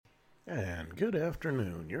And good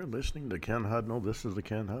afternoon. You're listening to Ken Hudnall. This is the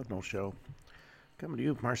Ken Hudnall Show. Coming to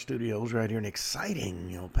you from our studios right here in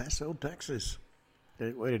exciting El Paso, Texas.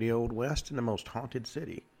 Gateway to the Old West and the most haunted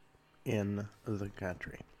city in the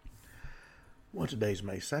country. Well, today's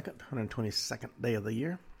May 2nd, 122nd day of the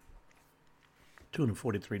year.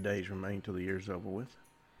 243 days remain till the year's over with.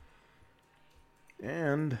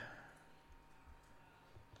 And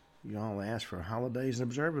you all ask for holidays and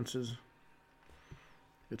observances.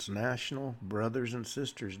 It's National Brothers and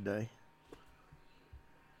Sisters Day.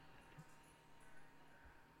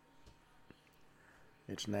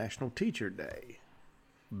 It's National Teacher Day,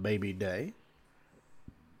 Baby Day,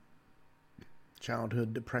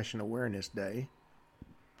 Childhood Depression Awareness Day,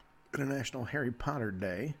 International Harry Potter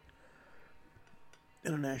Day,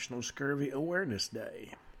 International Scurvy Awareness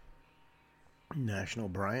Day, National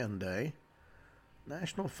Brian Day,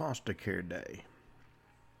 National Foster Care Day,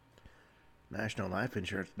 National Life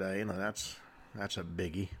Insurance Day. Now that's a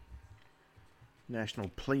biggie. National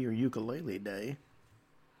Play Your Ukulele Day,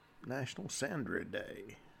 National Sandra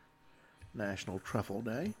Day, National Truffle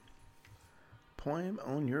Day, Poem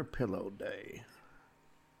on Your Pillow Day,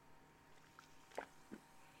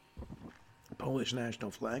 Polish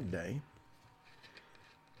National Flag Day,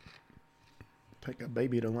 Take a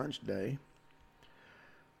Baby to Lunch Day,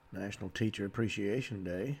 National Teacher Appreciation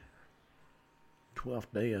Day, 12th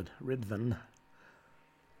day of Ridvan.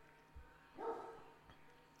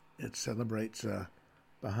 It celebrates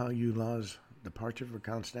Baha'u'llah's departure for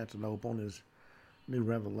Constantinople and his new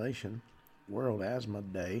revelation, World Asthma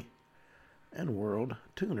Day, and World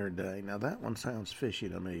Tuner Day. Now that one sounds fishy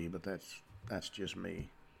to me, but that's just me.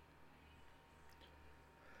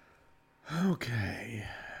 Okay.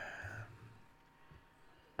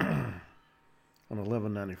 On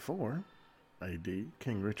 1194 A.D.,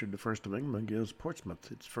 King Richard I of England gives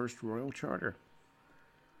Portsmouth its first royal charter.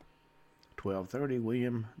 1230,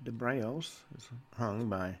 William de Braos is hung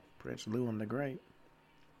by Prince Lewin the Great.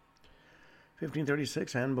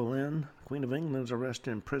 1536, Anne Boleyn, Queen of England, is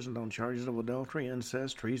arrested and imprisoned on charges of adultery,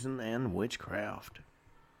 incest, treason, and witchcraft.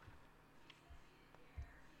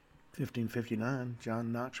 1559,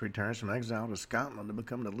 John Knox returns from exile to Scotland to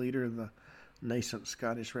become the leader of the nascent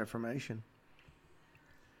Scottish Reformation.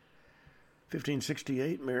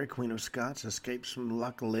 1568, Mary, Queen of Scots, escapes from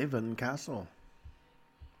Lochleven Castle.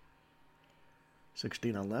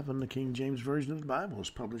 1611, the King James Version of the Bible was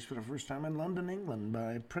published for the first time in London, England,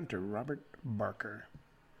 by printer Robert Barker.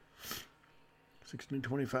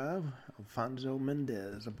 1625, Alfonso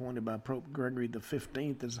Mendez, appointed by Pope Gregory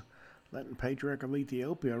XV as Latin Patriarch of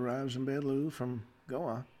Ethiopia, arrives in Belu from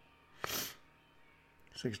Goa.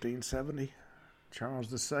 1670,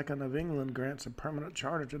 Charles II of England grants a permanent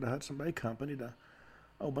charter to the Hudson Bay Company to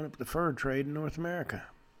open up the fur trade in North America.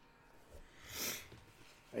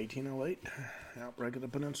 1808, outbreak of the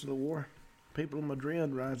Peninsular War. People of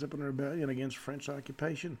Madrid rise up in rebellion against French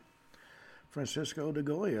occupation. Francisco de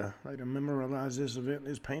Goya later memorialized this event in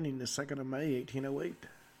his painting, the 2nd of May, 1808.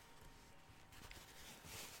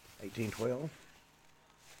 1812,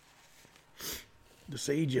 the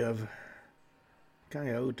siege of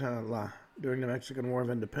Cayotala during the Mexican War of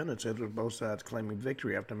Independence, with both sides claiming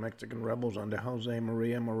victory after Mexican rebels under Jose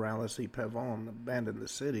Maria Morales y Pavon abandoned the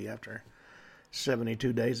city after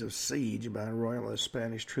 72 days of siege by royalist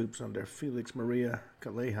Spanish troops under Felix Maria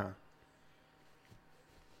Calleja.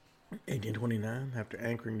 1829, after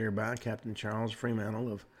anchoring nearby, Captain Charles Fremantle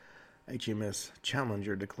of HMS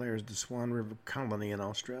Challenger declares the Swan River colony in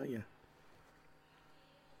Australia.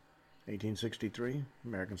 1863,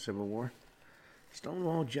 American Civil War.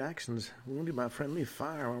 Stonewall Jackson's wounded by friendly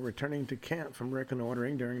fire while returning to camp from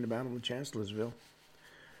reconnoitering during the Battle of Chancellorsville.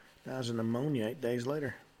 Dies of pneumonia 8 days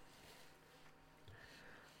later.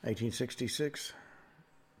 1866,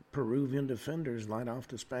 Peruvian defenders fight off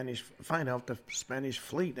the Spanish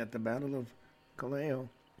fleet at the Battle of Callao.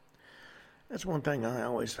 That's one thing I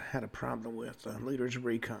always had a problem with, leaders of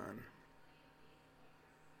recon.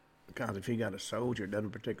 Because if you got a soldier that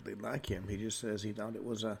doesn't particularly like him, he just says he thought it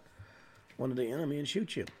was one of the enemy and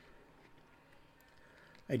shoots you.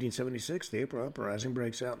 1876, the April Uprising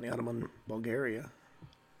breaks out in the Ottoman Bulgaria.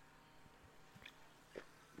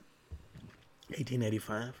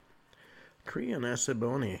 1885, Cree and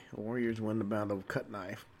Assiniboine warriors win the Battle of Cut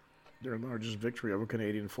Knife, their largest victory over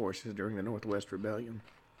Canadian forces during the Northwest Rebellion.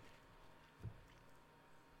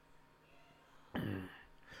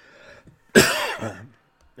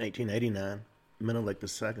 1889, Menelik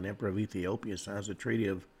II, Emperor of Ethiopia, signs the Treaty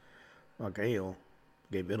of Wagale,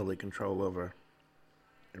 gave Italy control over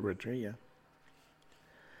Eritrea.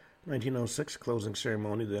 1906, closing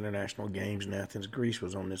ceremony of the International Games in Athens, Greece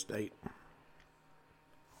was on this date.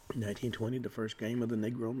 1920, the first game of the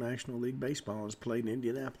Negro National League Baseball is played in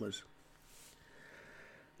Indianapolis.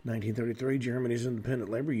 1933, Germany's independent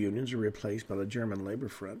labor unions are replaced by the German Labor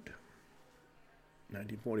Front.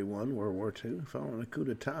 1941, World War II, following a coup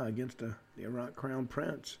d'etat against the Iraq Crown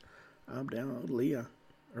Prince, Abd al-Leah.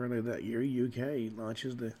 Earlier that year, UK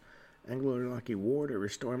launches the Anglo-Iraqi War to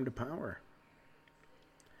restore him to power.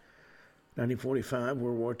 1945,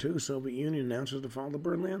 World War II, Soviet Union announces the fall of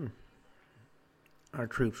Berlin. Our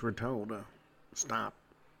troops were told to stop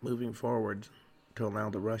moving forward to allow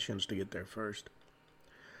the Russians to get there first.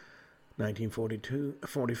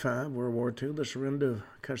 1945, World War II, the surrender of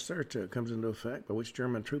Caserta comes into effect, by which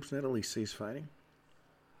German troops in Italy cease fighting.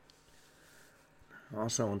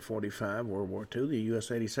 Also in 1945, World War II, the U.S.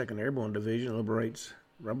 82nd Airborne Division liberates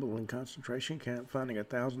Rumbling concentration camp, finding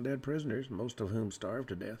 1,000 dead prisoners, most of whom starved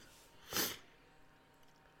to death.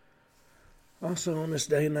 Also on this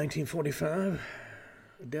day in 1945,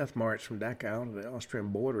 a death march from Dachau to the Austrian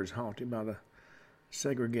border is halted by the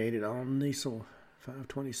segregated Alnisel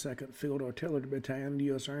 522nd Field Artillery Battalion, the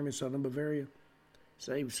U.S. Army, Southern Bavaria,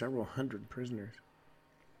 saved several hundred prisoners.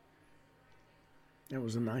 That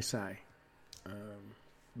was the Nisei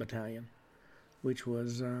Battalion, which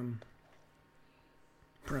was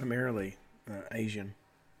primarily Asian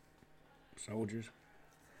soldiers.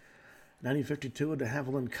 1952, a de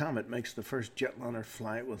Havilland Comet makes the first jetliner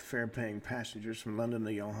flight with fare-paying passengers from London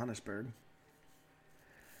to Johannesburg.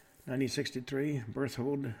 1963,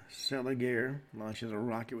 Berthold Seliger launches a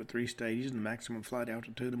rocket with 3 stages and maximum flight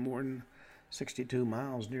altitude of more than 62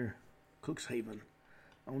 miles near Cuxhaven,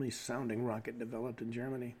 only sounding rocket developed in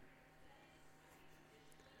Germany.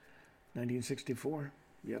 1964,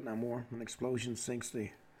 Vietnam War, an explosion sinks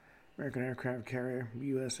the American aircraft carrier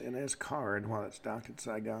USNS Card while it's docked at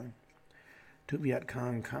Saigon. 2 Viet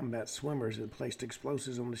Cong combat swimmers had placed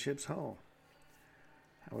explosives on the ship's hull.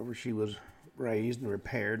 However, she was raised and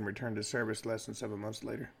repaired and returned to service less than 7 months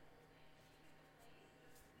later.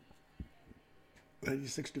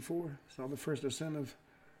 1964 saw the first ascent of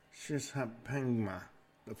Shishapangma,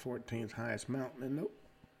 the 14th highest mountain in the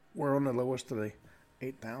world and the lowest of the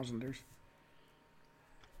 8,000ers.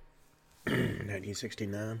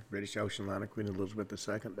 1969, British ocean liner Queen Elizabeth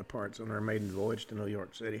II departs on her maiden voyage to New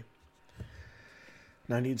York City.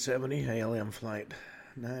 1970, ALM Flight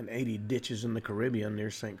 980 ditches in the Caribbean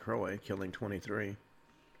near St. Croix, killing 23.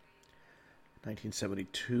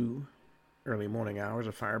 1972, early morning hours,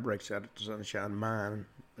 a fire breaks out at the Sunshine Mine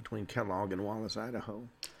between Kellogg and Wallace, Idaho.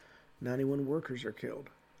 91 workers are killed.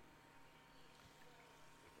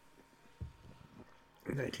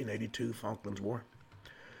 1982, Falklands War.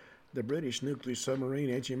 The British nuclear submarine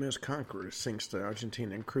HMS Conqueror sinks the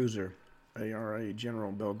Argentinian cruiser ARA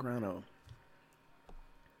General Belgrano.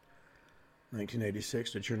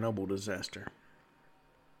 1986, the Chernobyl disaster.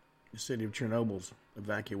 The city of Chernobyl's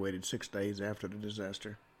evacuated 6 days after the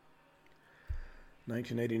disaster.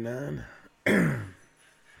 1989,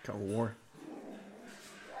 Cold War.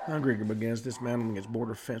 Hungary begins dismantling its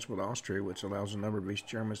border fence with Austria, which allows a number of East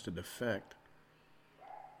Germans to defect.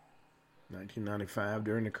 1995,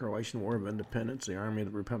 during the Croatian War of Independence, the Army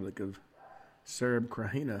of the Republic of Serb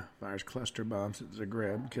Krajina fires cluster bombs at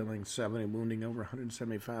Zagreb, killing 70, wounding over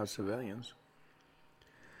 175 civilians.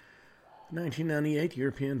 1998, the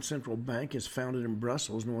European Central Bank is founded in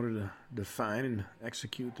Brussels in order to define and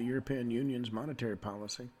execute the European Union's monetary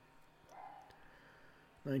policy.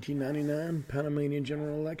 1999, Panamanian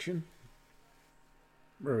general election.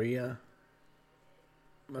 Maria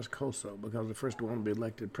Moscoso becomes the first woman to be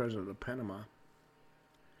elected president of Panama.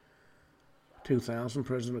 2000,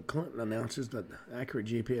 President Clinton announces that accurate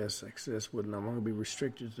GPS access would no longer be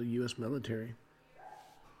restricted to the U.S. military.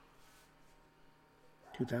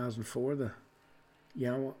 2004, the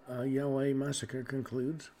Yahweh massacre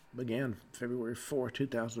began February 4,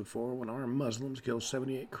 2004, when armed Muslims killed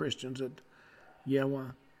 78 Christians at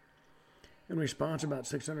Yahweh. In response, about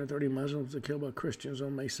 630 Muslims were killed by Christians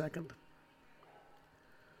on May 2nd.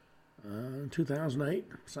 2008,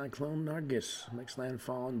 Cyclone Nargis makes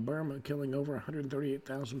landfall in Burma, killing over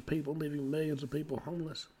 138,000 people, leaving millions of people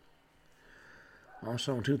homeless.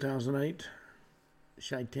 Also in 2008,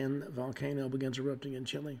 Shaitan volcano begins erupting in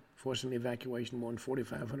Chile, forcing the evacuation of more than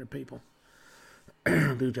 4,500 people.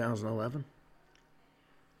 2011,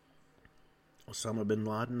 Osama bin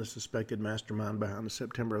Laden, the suspected mastermind behind the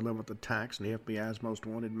September 11th attacks, and the FBI's most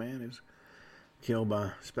wanted man, is killed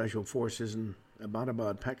by special forces in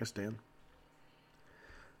Abbottabad, Pakistan.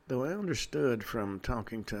 Though I understood from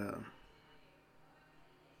talking to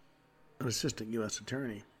an assistant U.S.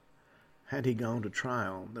 attorney, had he gone to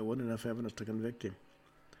trial, there wasn't enough evidence to convict him.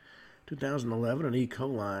 2011, an E.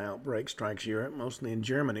 coli outbreak strikes Europe, mostly in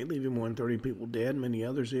Germany, leaving more than 30 people dead and many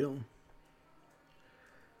others ill.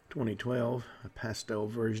 2012, a pastel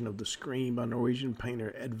version of The Scream by Norwegian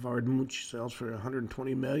painter Edvard Munch sells for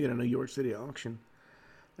 $120 million at a New York City auction.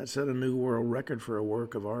 That set a new world record for a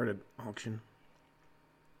work of art at auction.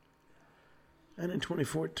 And in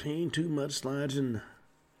 2014, 2 mudslides in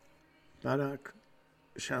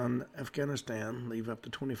Badakhshan, Afghanistan, leave up to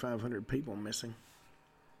 2,500 people missing.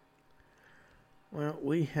 Well,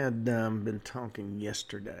 we had been talking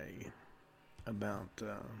yesterday about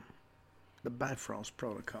the Bifrost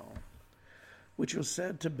Protocol, which was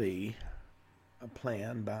said to be a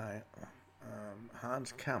plan by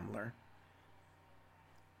Hans Kammler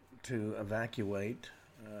to evacuate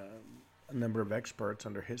a number of experts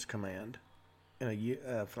under his command in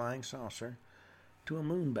a flying saucer to a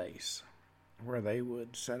moon base where they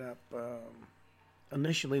would set up.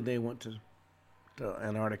 Initially, they went to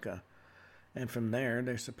Antarctica, and from there,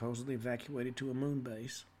 they're supposedly evacuated to a moon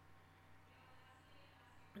base.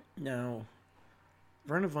 Now,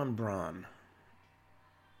 Werner von Braun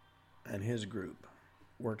and his group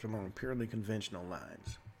worked along purely conventional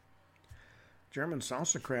lines. German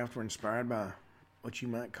saucer craft were inspired by what you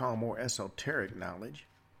might call more esoteric knowledge.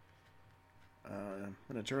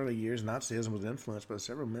 In its early years, Nazism was influenced by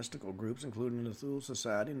several mystical groups, including the Thule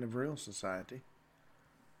Society and the Vril Society.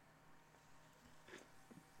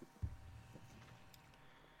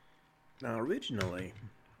 Now, originally,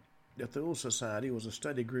 the Thule Society was a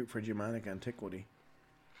study group for Germanic antiquity.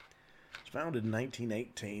 It was founded in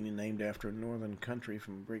 1918 and named after a northern country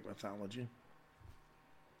from Greek mythology.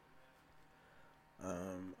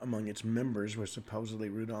 Among its members were supposedly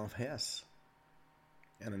Rudolf Hess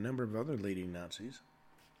and a number of other leading Nazis.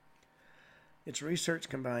 Its research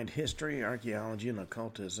combined history, archaeology, and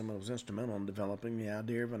occultism and was instrumental in developing the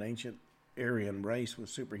idea of an ancient Aryan race with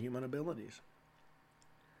superhuman abilities.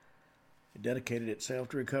 It dedicated itself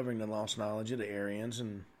to recovering the lost knowledge of the Aryans,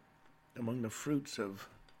 and among the fruits of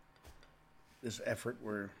this effort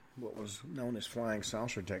were what was known as flying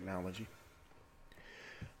saucer technology.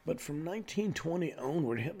 But from 1920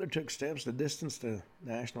 onward, Hitler took steps to distance the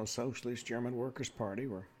National Socialist German Workers' Party,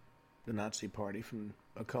 or the Nazi Party, from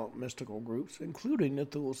occult mystical groups, including the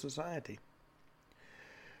Thule Society.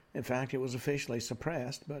 In fact, it was officially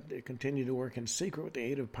suppressed, but it continued to work in secret with the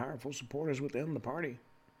aid of powerful supporters within the party.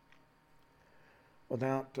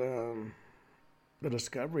 Without the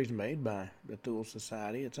discoveries made by the Thule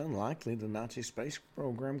Society, it's unlikely the Nazi space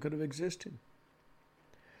program could have existed.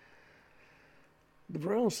 The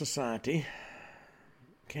Vril Society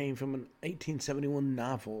came from an 1871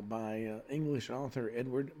 novel by English author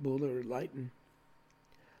Edward Bulwer Lytton.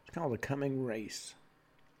 It's called The Coming Race.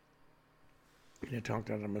 It talked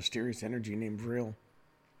about a mysterious energy named Vril.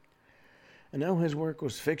 And though his work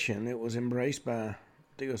was fiction, it was embraced by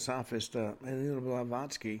Theosophist Emil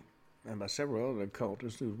Blavatsky and by several other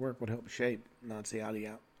occultists whose work would help shape Nazi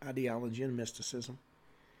ideology and mysticism.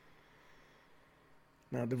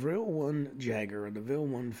 Now, the Vril 1 Jaeger, or the Vril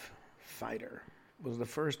 1 Fighter, was the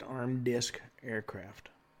first armed disc aircraft.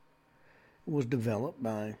 It was developed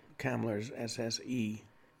by Kammler's SSE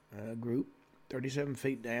group, 37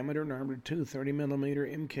 feet diameter and armed with two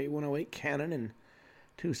 30mm Mk108 cannon and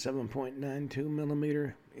two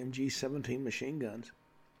 7.92mm MG17 machine guns.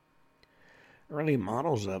 Early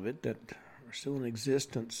models of it that are still in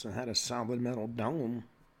existence had a solid metal dome,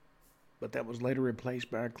 but that was later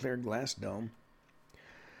replaced by a clear glass dome.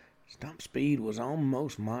 Its top speed was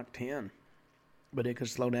almost Mach 10, but it could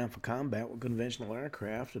slow down for combat with conventional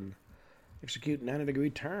aircraft and execute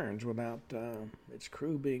 90-degree turns without its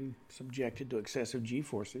crew being subjected to excessive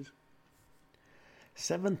G-forces.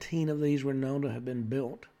 17 of these were known to have been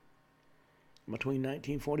built. Between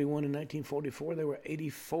 1941 and 1944, there were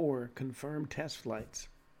 84 confirmed test flights.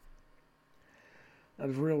 Now,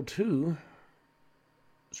 the Vril 2,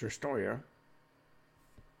 Zerstoyer,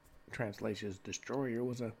 translates as destroyer,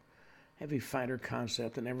 was a heavy fighter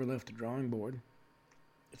concept that never left the drawing board.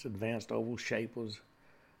 Its advanced oval shape was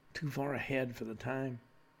too far ahead for the time.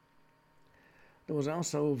 There was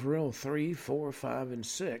also Vril 3, 4, 5, and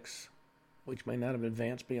 6, which may not have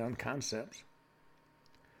advanced beyond concepts.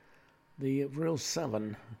 The Vril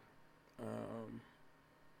 7,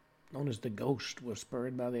 known as the Ghost, was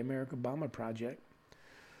spurred by the American Bomber Project.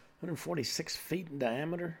 146 feet in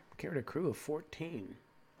diameter, carried a crew of 14.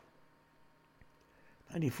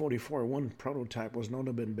 1944, one prototype was known to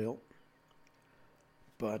have been built,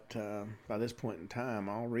 but by this point in time,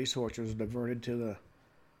 all resources were diverted to the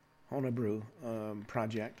Honebrew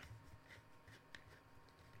project.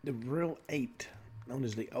 The Vril 8, known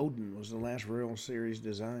as the Odin, was the last Vril series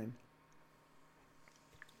design.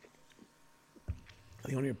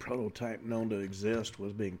 The only prototype known to exist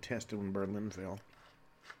was being tested when Berlin fell.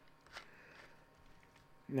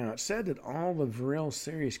 Now, it's said that all the Vril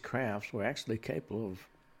series crafts were actually capable of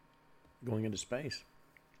going into space.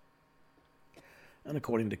 And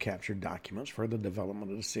according to captured documents, further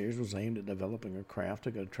development of the series was aimed at developing a craft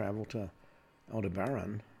that could travel to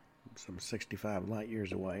Aldebaran, some 65 light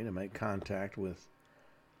years away, to make contact with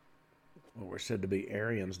what were said to be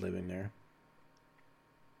Aryans living there.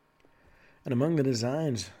 And among the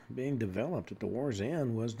designs being developed at the war's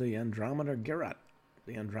end was the Andromeda Gerat,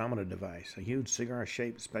 the Andromeda device, a huge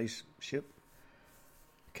cigar-shaped spaceship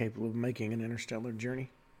capable of making an interstellar journey.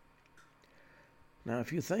 Now,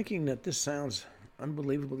 if you're thinking that this sounds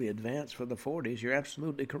unbelievably advanced for the 40s, you're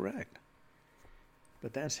absolutely correct.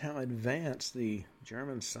 But that's how advanced the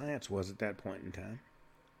German science was at that point in time.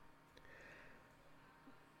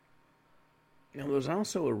 Now, there was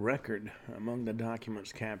also a record among the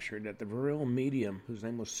documents captured that the Vril medium, whose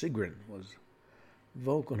name was Sigrun, was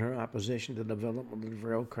vocal in her opposition to the development of the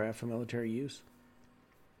Vril craft for military use.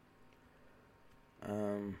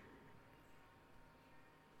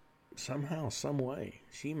 Somehow, some way,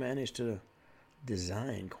 she managed to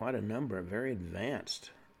design quite a number of very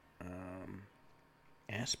advanced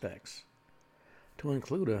aspects, to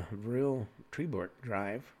include a Vril Treborg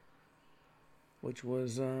drive, which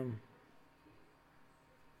was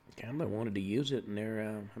Kammler wanted to use it in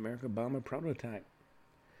their America bomber prototype.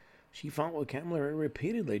 She fought with Kammler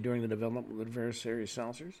repeatedly during the development of the Vril series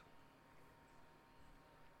saucers.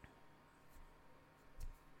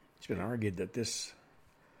 It's been argued that this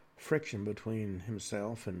friction between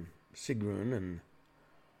himself and Sigrun and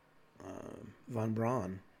von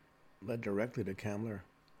Braun led directly to Kammler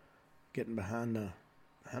getting behind the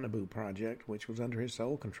Hannibal project, which was under his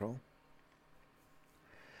sole control.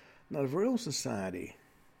 Now, the Vril Society,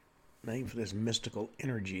 named for this mystical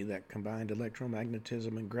energy that combined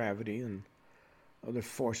electromagnetism and gravity and other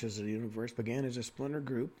forces of the universe, began as a splinter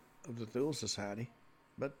group of the Thule Society,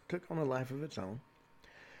 but took on a life of its own,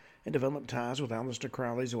 and developed ties with Aleister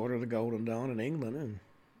Crowley's Order of the Golden Dawn in England and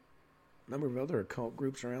a number of other occult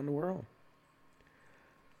groups around the world.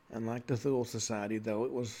 Unlike the Thule Society, though,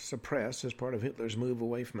 it was suppressed as part of Hitler's move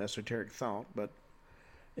away from esoteric thought, but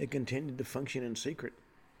it continued to function in secret.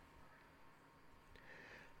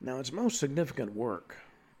 Now, its most significant work,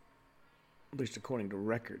 at least according to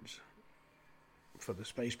records, for the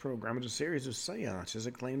space program is a series of seances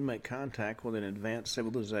that claim to make contact with an advanced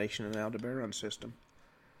civilization in the Aldebaran system.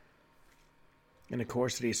 In the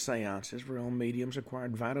course of these seances, Vril mediums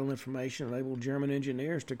acquired vital information that enabled German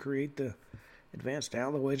engineers to create the advanced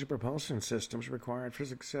alloy propulsion systems required for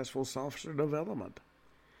successful saucer development.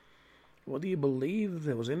 Whether you believe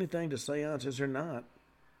there was anything to seances or not,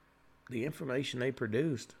 the information they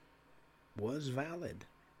produced was valid.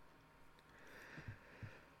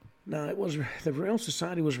 Now, the Vril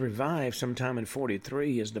Society was revived sometime in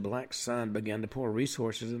 1943 as the Black Sun began to pour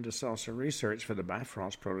resources into saucer research for the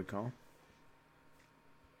Bifrost Protocol.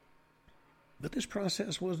 But this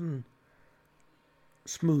process wasn't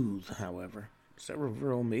smooth, however. Several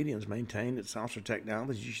Vril mediums maintained that saucer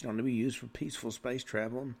technology should only be used for peaceful space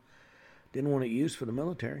travel and didn't want it used for the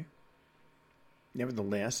military.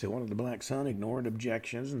 Nevertheless, the One of the Black Sun ignored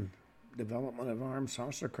objections, and development of armed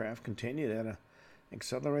saucer craft continued at an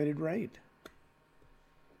accelerated rate.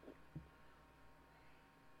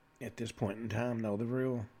 At this point in time, though, the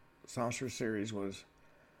Vril saucer series was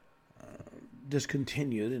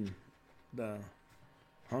discontinued, and the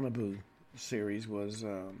Hannibal series was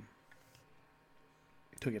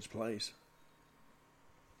took its place.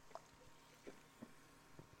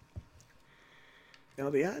 Now,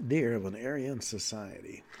 the idea of an Aryan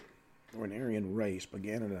society or an Aryan race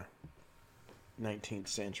began in the 19th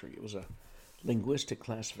century. It was a linguistic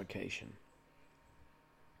classification.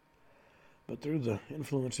 But through the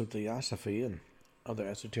influence of theosophy and other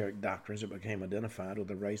esoteric doctrines, it became identified with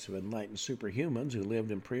a race of enlightened superhumans who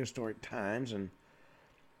lived in prehistoric times and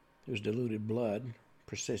whose diluted blood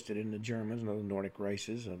persisted in the Germans and other Nordic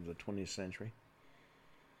races of the 20th century.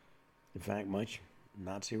 In fact, much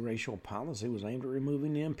Nazi racial policy was aimed at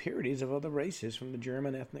removing the impurities of other races from the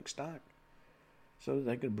German ethnic stock so that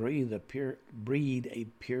they could breed a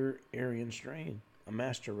pure Aryan strain, a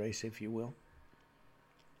master race, if you will.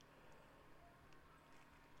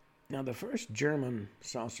 Now, the first German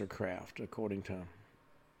saucer craft, according to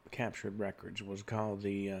captured records, was called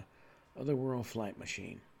the Otherworld Flight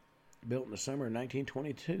Machine, built in the summer of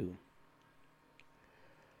 1922.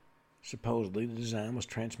 Supposedly, the design was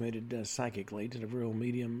transmitted psychically to the Vril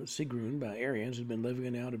medium Sigrun by Aryans who had been living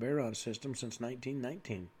in the Aldebaran system since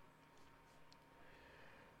 1919.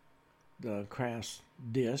 The craft's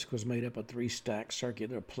disc was made up of 3 stacked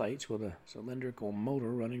circular plates with a cylindrical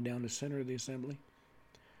motor running down the center of the assembly.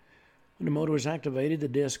 When the motor was activated, the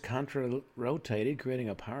disc contra-rotated, creating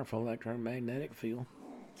a powerful electromagnetic field.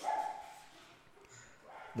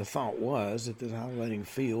 The thought was that this oscillating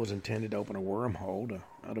field was intended to open a wormhole to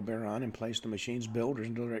Aldebaran and place the machine's builders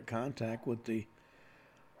in direct contact with the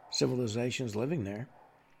civilizations living there.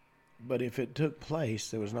 But if it took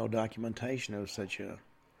place, there was no documentation of such an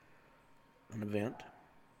event.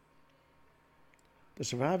 The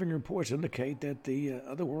surviving reports indicate that the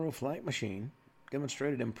Otherworld flight machine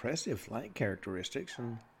demonstrated impressive flight characteristics,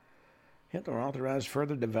 and Hitler authorized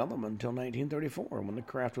further development until 1934, when the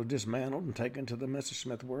craft was dismantled and taken to the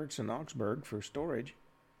Messerschmitt Works in Augsburg for storage.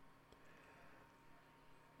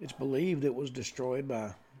 It's believed it was destroyed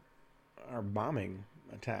by our bombing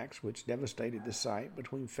attacks, which devastated the site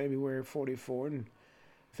between February of 44 and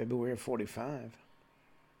February of 45.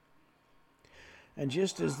 And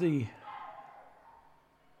just as the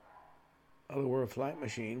Otherworld flight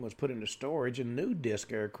machine was put into storage, a new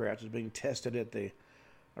disc aircraft was being tested at the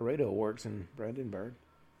Arado Works in Brandenburg.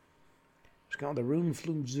 It's called the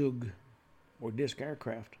Rundflugzeug, or disc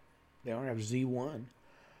aircraft. The RFZ-1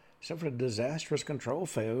 suffered a disastrous control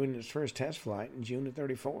failure in its first test flight in June of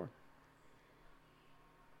 34.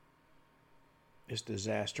 This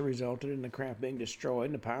disaster resulted in the craft being destroyed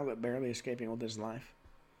and the pilot barely escaping with his life.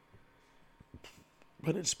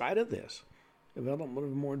 But in spite of this, development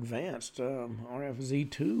of a more advanced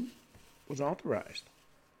RFZ-2 was authorized.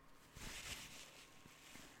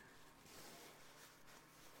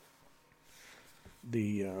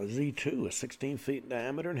 The Z2 was 16 feet in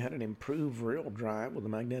diameter and had an improved rear drive with a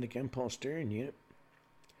magnetic impulse steering unit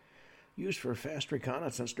used for fast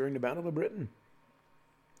reconnaissance during the Battle of Britain.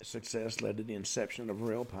 The success led to the inception of the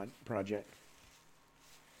rail project.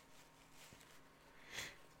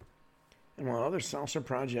 And while other saucer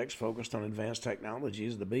projects focused on advanced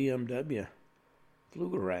technologies, the BMW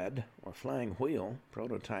Flügelrad, or flying wheel,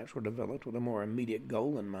 prototypes were developed with a more immediate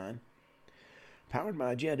goal in mind. Powered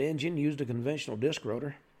by a jet engine, used a conventional disc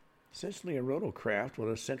rotor, essentially a rotocraft with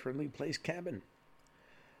a centrally placed cabin,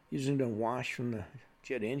 using the wash from the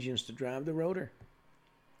jet engines to drive the rotor.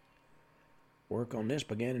 Work on this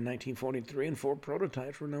began in 1943, and 4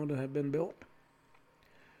 prototypes were known to have been built.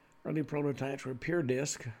 Early prototypes were pure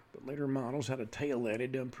disc, but later models had a tail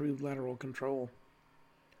added to improve lateral control.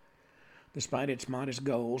 Despite its modest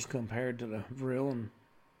goals compared to the Vril and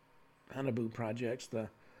Hannibal projects, the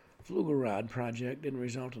Flügelrad project didn't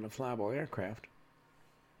result in a flyable aircraft.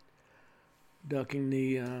 Ducking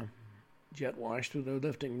the jet wash through the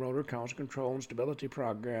lifting rotor caused control and stability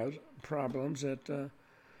problems that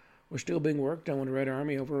were still being worked on when the Red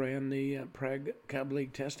Army overran the Prague Cab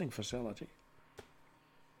League testing facility.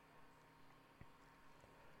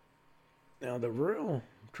 Now, the Vril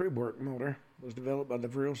Triebwerk motor was developed by the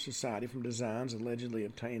Vril Society from designs allegedly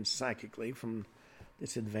obtained psychically from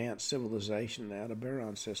this advanced civilization, the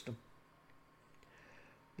Aldebaran system.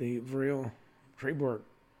 The Vril Triebwerk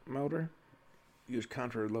motor used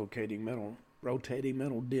rotating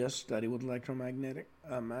metal discs studied with electromagnetic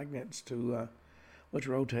magnets which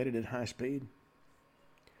rotated at high speed.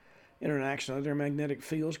 Interaction with their magnetic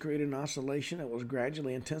fields created an oscillation that was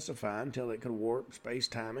gradually intensified until it could warp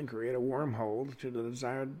space-time and create a wormhole to the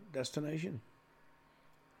desired destination.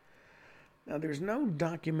 Now, there's no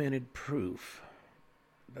documented proof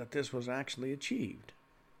that this was actually achieved,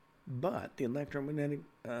 but the electromagnetic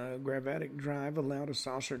gravitic drive allowed a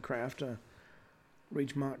saucer craft to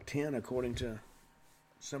reach Mach 10, according to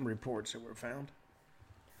some reports that were found.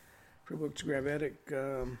 Triebwerk's gravitic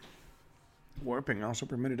warping also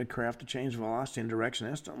permitted a craft to change velocity and direction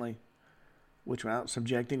instantly, which, without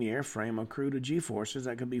subjecting the airframe or crew to G-forces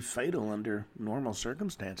that could be fatal under normal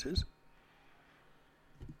circumstances.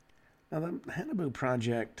 Now, the Hannibal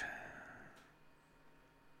project,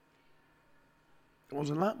 there was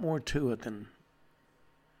a lot more to it than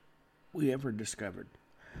we ever discovered.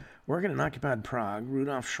 Working in occupied Prague,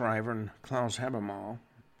 Rudolf Schreiber and Klaus Habermal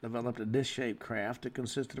developed a disc-shaped craft that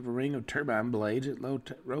consisted of a ring of turbine blades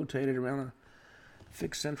that rotated around a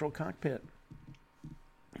fixed central cockpit.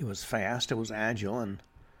 It was fast, it was agile, and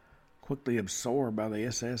quickly absorbed by the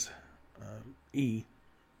SS E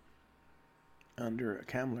under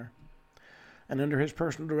Kammler. And under his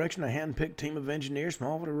personal direction, a hand-picked team of engineers from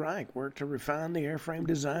all over the Reich worked to refine the airframe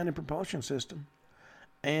design and propulsion system,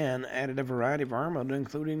 and added a variety of armament,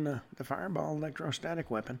 including the Fireball electrostatic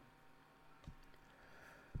weapon.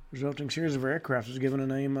 The resulting series of aircraft was given a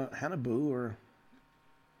name Hannibal or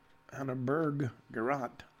Hanneberg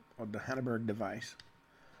Gerät, or the Hanneberg device.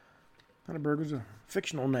 Hanneberg was a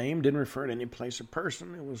fictional name, didn't refer to any place or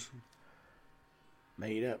person. It was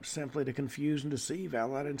made up simply to confuse and deceive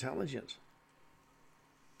Allied intelligence.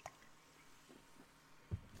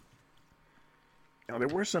 Now, there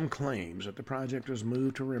were some claims that the project was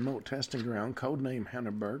moved to a remote testing ground, codenamed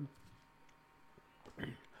Hindenburg.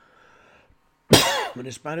 But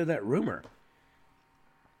in spite of that rumor,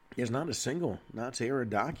 there's not a single Nazi-era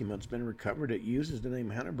document that's been recovered that uses the name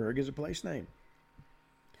Hindenburg as a place name.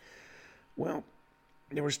 Well,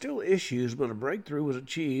 there were still issues, but a breakthrough was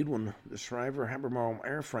achieved when the Shriver-Habermas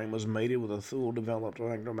airframe was mated with a Thule-developed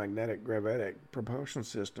electromagnetic gravitic propulsion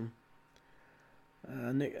system,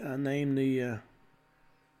 named the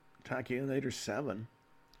Tachyonator 7.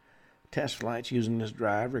 Test flights using this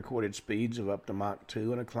drive recorded speeds of up to Mach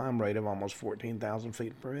 2 and a climb rate of almost 14,000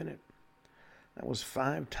 feet per minute. That was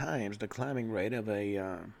 5 times the climbing rate of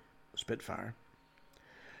a Spitfire.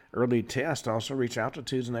 Early tests also reached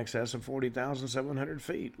altitudes in excess of 40,700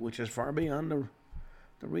 feet, which is far beyond the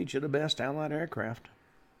reach of the best Allied aircraft.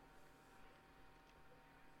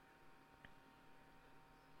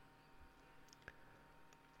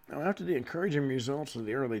 Now, after the encouraging results of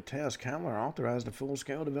the early tests, Kammler authorized a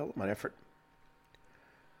full-scale development effort.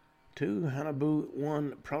 2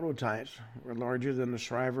 Haunebu-1 prototypes were larger than the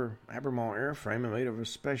Shriver-Habermas airframe and made of a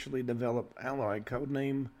specially developed alloy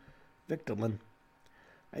codenamed Victorlin,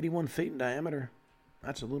 81 feet in diameter.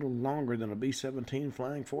 That's a little longer than a B-17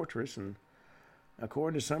 Flying Fortress, and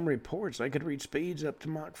according to some reports, they could reach speeds up to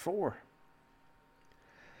Mach 4.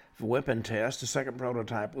 For weapon tests, the second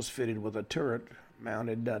prototype was fitted with a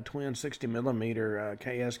turret-mounted twin 60mm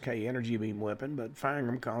KSK energy beam weapon, but firing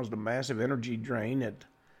them caused a massive energy drain that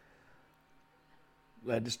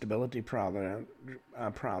led to stability problems,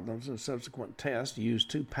 and subsequent tests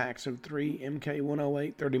used 2 packs of 3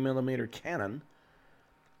 Mk-108 30mm cannon,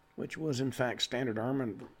 which was in fact standard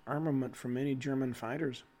armament for many German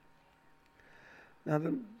fighters. Now,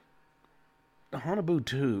 the Haunebu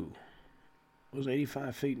 2 was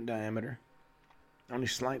 85 feet in diameter, only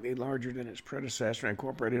slightly larger than its predecessor, and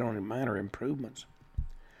incorporated only minor improvements.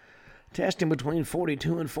 Testing between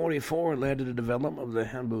 42 and 44 led to the development of the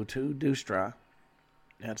Haunebu 2 Düstra.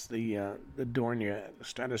 That's the Dornier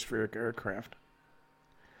stratospheric aircraft.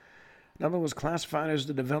 Now, that was classified as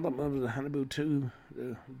the development of the Haunebu 2.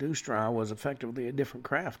 The Düstra was effectively a different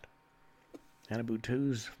craft. Haunebu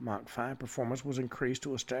 2's Mach 5 performance was increased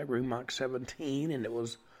to a staggering Mach 17, and it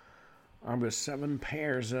was armed with 7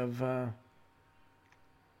 pairs of what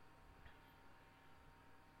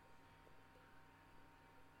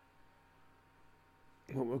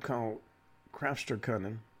we'll call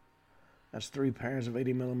Krafsterkunnen. That's 3 pairs of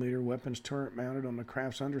 80mm weapons turret mounted on the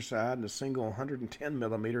craft's underside and a single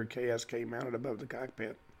 110mm KSK mounted above the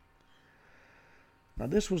cockpit. Now,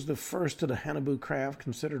 this was the first of the Haunebu craft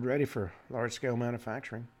considered ready for large-scale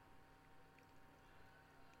manufacturing.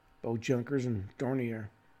 Both Junkers and Dornier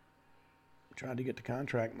tried to get the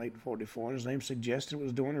contract in late 1944, and as the name suggested, it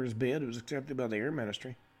was Dornier's bid. It was accepted by the Air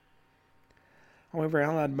Ministry. However,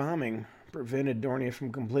 Allied bombing prevented Dornier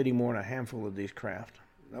from completing more than a handful of these craft.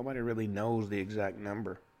 Nobody really knows the exact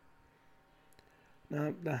number.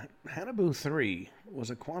 Now, the Haunebu 3 was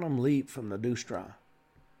a quantum leap from the Düstra.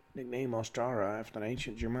 Nicknamed Ostara after an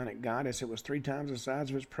ancient Germanic goddess, it was 3 times the size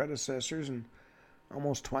of its predecessors and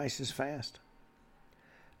almost twice as fast.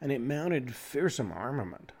 And it mounted fearsome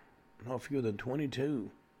armament, no fewer than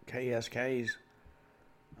 22 KSKs,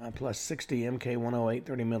 plus 60 Mk-108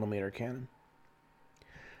 30mm cannon.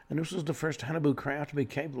 And this was the first Haunebu craft to be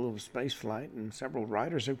capable of space flight, and several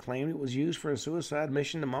writers have claimed it was used for a suicide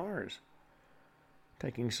mission to Mars,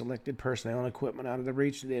 taking selected personnel and equipment out of the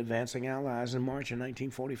reach of the advancing Allies in March of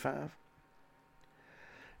 1945.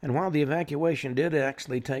 And while the evacuation did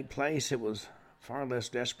actually take place, it was a far less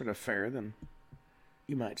desperate affair than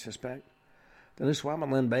you might suspect. The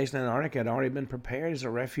Luftwaffe base in Antarctica had already been prepared as a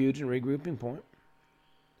refuge and regrouping point.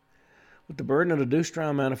 With the burden of the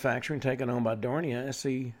Düstra manufacturing taken on by Dornier,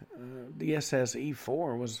 the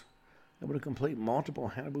SSE-4 was able to complete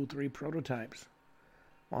multiple Haunebu 3 prototypes,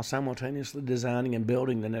 while simultaneously designing and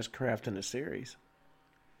building the next craft in the series.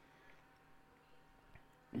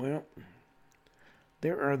 Well,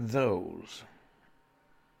 there are those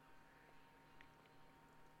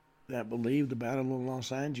that believe the Battle of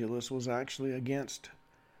Los Angeles was actually against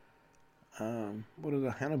the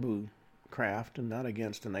Haunebu craft and not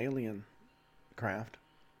against an alien craft.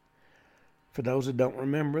 For those that don't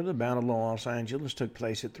remember, the Battle of Los Angeles took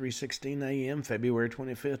place at 3:16 a.m. February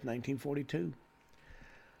 25th, 1942.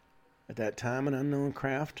 At that time, an unknown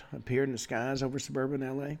craft appeared in the skies over suburban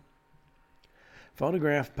L.A.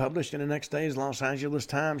 Photograph published in the next day's Los Angeles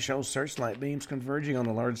Times shows searchlight beams converging on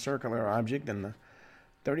a large circular object, and the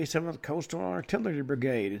 37th Coastal Artillery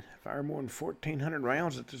Brigade fired more than 1,400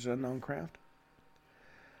 rounds at this unknown craft.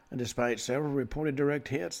 And despite several reported direct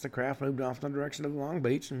hits, the craft moved off in the direction of Long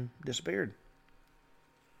Beach and disappeared.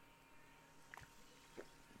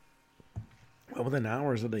 Well, within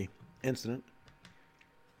hours of the incident,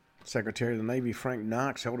 Secretary of the Navy Frank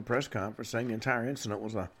Knox held a press conference saying the entire incident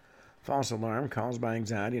was a false alarm caused by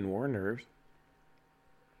anxiety and war nerves.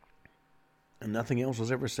 And nothing else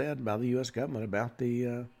was ever said by the U.S. government about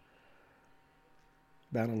the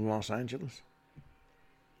Battle of Los Angeles.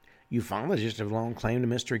 Ufologists have long claimed the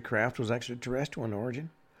mystery craft was extraterrestrial in origin,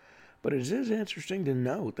 but it is interesting to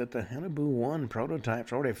note that the Haunebu 1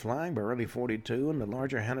 prototypes were already flying by early 42, and the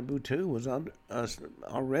larger Haunebu 2 was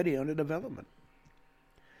already under development.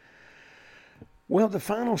 Well, the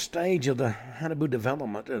final stage of the Haunebu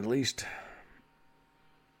development, at least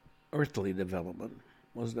earthly development,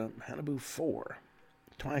 was the Haunebu 4,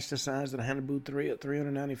 twice the size of the Haunebu 3 at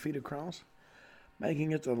 390 feet across,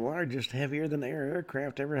 making it the largest heavier-than-air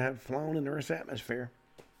aircraft ever have flown in Earth's atmosphere.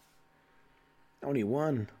 Only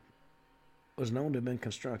one was known to have been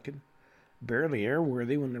constructed, barely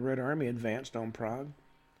airworthy when the Red Army advanced on Prague,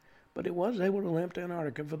 but it was able to limp to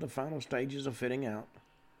Antarctica for the final stages of fitting out.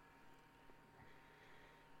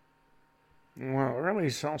 While early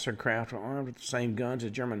saucer craft were armed with the same guns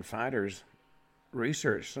as German fighters,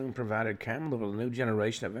 research soon provided Kremlin with a new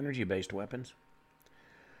generation of energy-based weapons.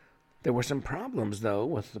 There were some problems, though,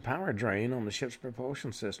 with the power drain on the ship's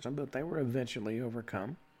propulsion system, but they were eventually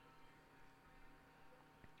overcome.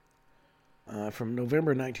 From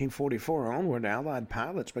November 1944 onward, Allied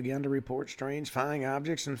pilots began to report strange flying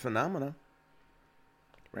objects and phenomena.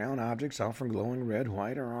 Round objects, often glowing red,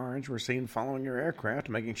 white, or orange, were seen following their aircraft,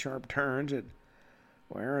 making sharp turns that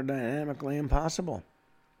were aerodynamically impossible.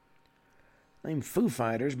 Named Foo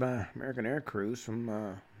Fighters by American air crews from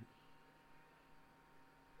a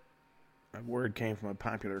word came from a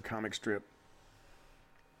popular comic strip.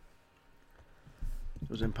 It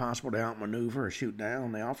was impossible to outmaneuver or shoot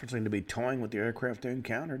down. They often seemed to be toying with the aircraft they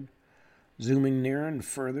encountered, zooming nearer and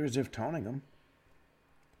further as if taunting them.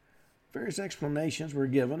 Various explanations were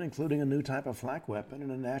given, including a new type of flak weapon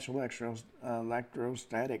and a natural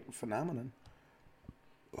electrostatic phenomenon,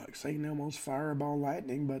 like St. Elmo's fireball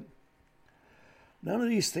lightning, but none of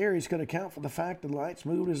these theories could account for the fact the lights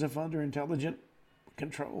moved as if under intelligent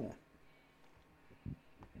control.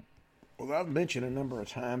 Well, I've mentioned a number of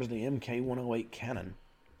times the MK-108 cannon.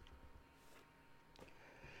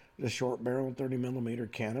 The short-barreled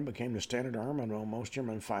 30mm cannon became the standard armament on most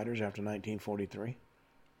German fighters after 1943.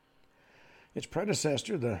 Its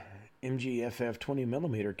predecessor, the MGFF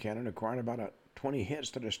 20mm cannon, required about 20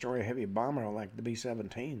 hits to destroy a heavy bomber like the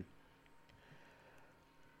B-17.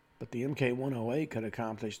 But the MK-108 could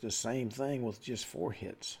accomplish the same thing with just 4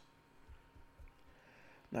 hits.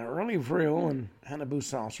 Now, early Vril and Haunebu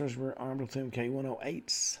saucers were armed with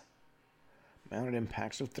MK-108s, mounted in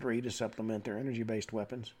packs of 3 to supplement their energy-based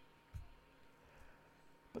weapons.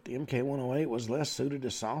 But the MK-108 was less suited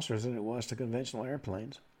to saucers than it was to conventional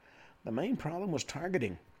airplanes. The main problem was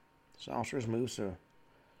targeting. Saucers moved so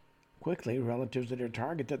quickly relative to their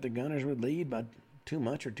target that the gunners would lead by too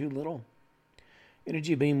much or too little.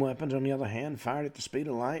 Energy beam weapons, on the other hand, fired at the speed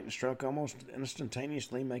of light and struck almost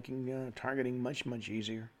instantaneously, making targeting much, much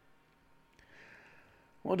easier.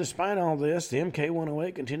 Well, despite all this, the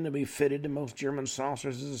MK-108 continued to be fitted to most German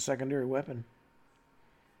saucers as a secondary weapon.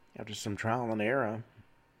 After some trial and error,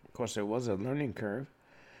 of course there was a learning curve,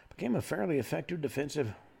 it became a fairly effective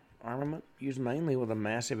defensive armament, used mainly with a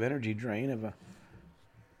massive energy drain of a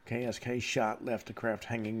KSK shot left the craft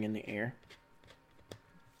hanging in the air.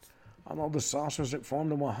 Although the saucers that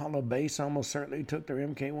formed the Walhalla base almost certainly took their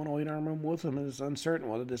MK-108 armament with them, it is uncertain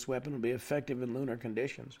whether this weapon would be effective in lunar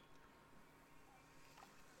conditions.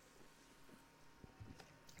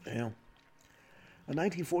 Well, a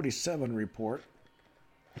 1947 report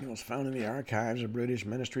that was found in the archives of the British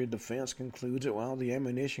Ministry of Defense concludes that while the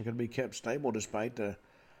ammunition could be kept stable despite the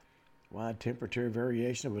wide temperature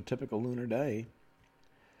variation of a typical lunar day,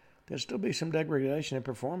 there'd still be some degradation in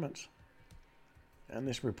performance. And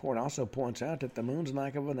this report also points out that the moon's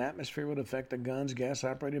lack of an atmosphere would affect the gun's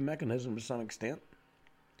gas-operated mechanism to some extent.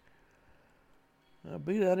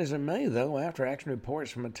 Be that as it may, though, after-action reports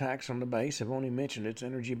from attacks on the base have only mentioned its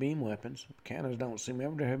energy beam weapons. Cannons don't seem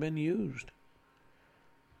ever to have been used.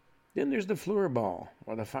 Then there's the Fluorball,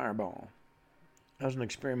 or the Fireball. That was an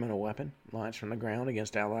experimental weapon, launched from the ground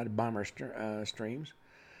against Allied bomber streams.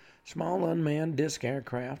 Small unmanned disc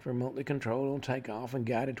aircraft, remotely controlled on takeoff and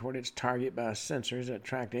guided toward its target by sensors that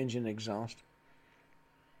tracked engine exhaust.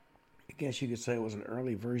 I guess you could say it was an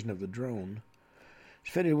early version of the drone.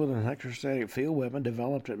 It's fitted with an electrostatic field weapon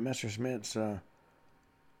developed at Messerschmitt's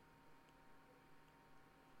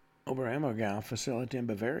Oberammergau facility in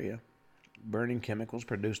Bavaria. Burning chemicals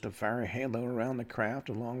produced a fiery halo around the craft,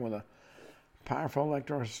 along with a powerful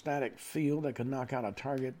electrostatic field that could knock out a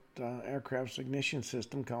target aircraft's ignition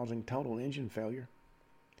system, causing total engine failure.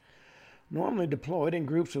 Normally deployed in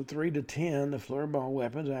groups of 3 to 10, the Fleurball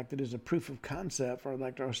weapons acted as a proof of concept for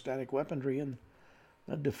electrostatic weaponry and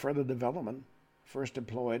led to further development. First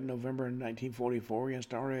deployed in November 1944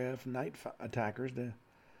 against RAF night attackers, the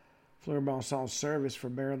Fleurball saw service for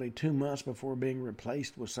barely 2 months before being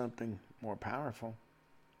replaced with something more powerful.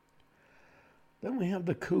 Then we have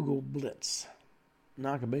the Kugel Blitz,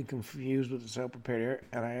 not to be confused with the self-prepared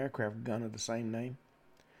anti-aircraft gun of the same name.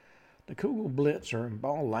 The Kugel Blitz, or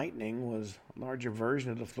Ball Lightning, was a larger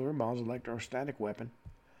version of the Fleurball's electrostatic weapon,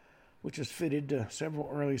 which was fitted to several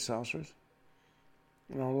early saucers.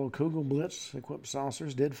 And although Kugel Blitz-equipped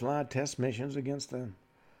saucers did fly test missions against the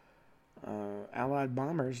Allied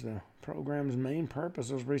bombers, the program's main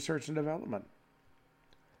purpose was research and development.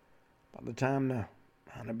 By the time the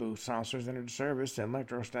Haunebu saucers entered service, the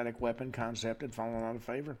electrostatic weapon concept had fallen out of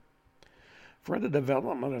favor. Further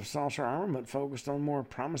development of saucer armament focused on a more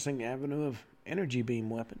promising avenue of energy beam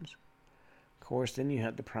weapons. Of course, then you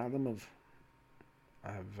had the problem of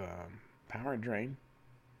power drain.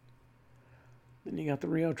 Then you got the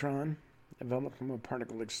Reotron, developed from a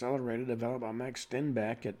particle accelerator developed by Max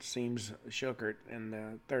Stenbeck at Siemens-Schuckert in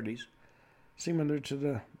the 30s, similar to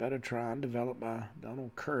the Betatron developed by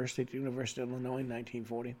Donald Kirst at the University of Illinois in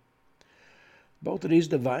 1940. Both of these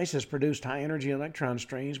devices produced high-energy electron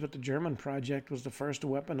streams, but the German project was the first to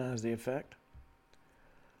weaponize the effect.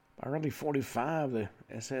 By early 1945, the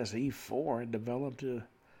SSE-4 had developed a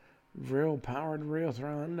Vril-powered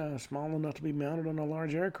Reotron small enough to be mounted on a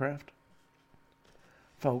large aircraft.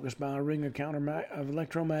 Focused by a ring of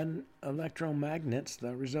electromagnets,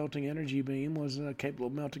 the resulting energy beam was capable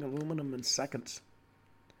of melting aluminum in seconds.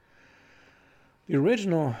 The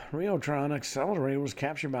original Reotron accelerator was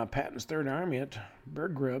captured by Patton's Third Army at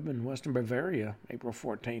Berggrub in western Bavaria, April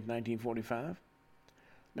 14, 1945.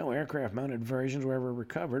 No aircraft-mounted versions were ever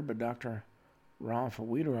recovered, but Dr. Rolf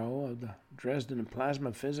Wiederow of the Dresden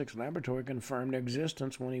Plasma Physics Laboratory confirmed their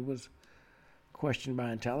existence when he was questioned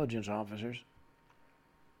by intelligence officers.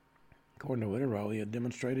 According to Wiederow, he had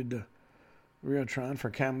demonstrated the Reotron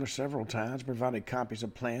for Kammler several times, provided copies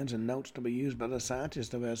of plans and notes to be used by the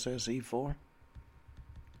scientists of SSE-4.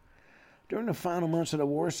 During the final months of the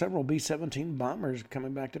war, several B-17 bombers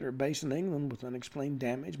coming back to their base in England with unexplained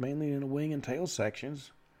damage, mainly in the wing and tail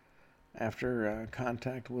sections, after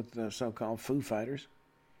contact with the so-called Foo Fighters.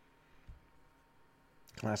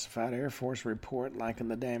 Classified Air Force report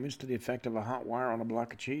likened the damage to the effect of a hot wire on a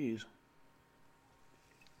block of cheese.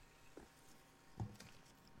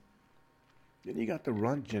 Then you got the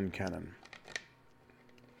Röntgen cannon.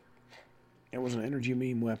 It was an energy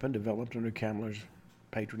beam weapon developed under Kammler's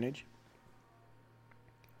patronage.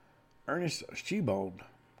 Ernest Schiebold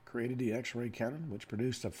created the X-ray cannon, which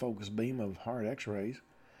produced a focused beam of hard X-rays.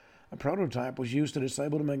 A prototype was used to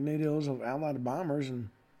disable the magnetos of Allied bombers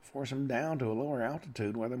and force them down to a lower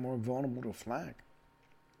altitude where they're more vulnerable to flak.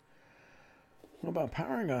 Well, by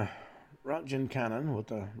powering a Röntgen cannon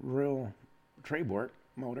with a real Triebwerk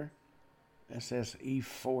motor,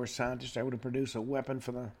 SSE-4 scientists were able to produce a weapon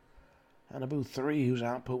for the Haunebu 3 whose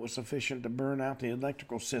output was sufficient to burn out the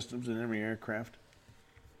electrical systems in every aircraft.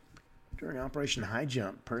 During Operation High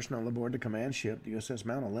Jump, personnel aboard the command ship, the USS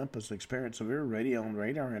Mount Olympus, experienced severe radio and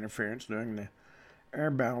radar interference during the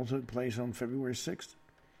air battle that took place on February 6th.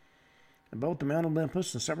 And both the Mount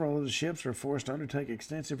Olympus and several other ships were forced to undertake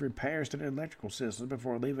extensive repairs to their electrical systems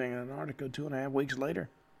before leaving Antarctica 2.5 weeks later.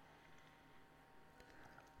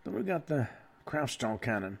 Then we got the Kraftstahl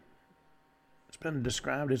cannon. It's been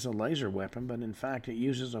described as a laser weapon, but in fact it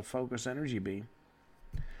uses a focused energy beam.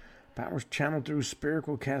 Power is channeled through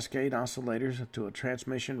spherical cascade oscillators to a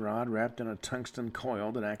transmission rod wrapped in a tungsten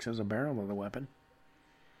coil that acts as a barrel of the weapon.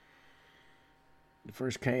 The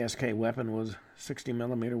first KSK weapon was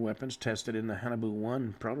 60mm weapons tested in the Haunebu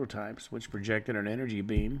 1 prototypes, which projected an energy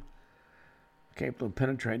beam capable of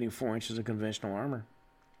penetrating 4 inches of conventional armor.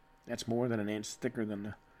 That's more than an inch thicker than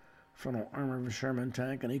the frontal armor of a Sherman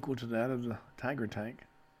tank and equal to that of the Tiger tank.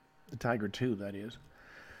 The Tiger II, that is.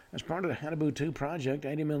 As part of the Haunebu 2 project,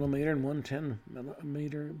 80mm and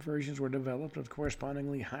 110mm versions were developed with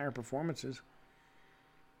correspondingly higher performances.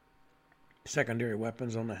 Secondary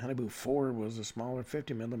weapons on the Haunebu 4 was a smaller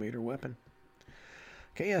 50mm weapon.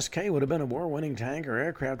 KSK would have been a war-winning tank or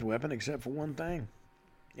aircraft weapon except for one thing.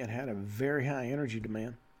 It had a very high energy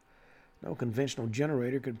demand. No conventional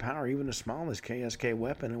generator could power even the smallest KSK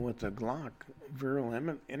weapon, and with the Glock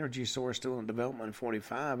virile energy source still in development in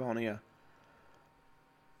 45, only a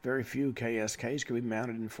very few KSKs could be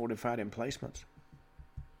mounted in fortified emplacements.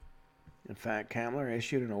 In fact, Kamler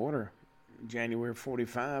issued an order in January of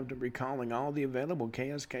 45 to recalling all the available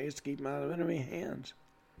KSKs to keep them out of enemy hands.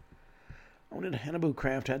 Only the Hannibal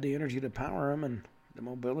craft had the energy to power them and the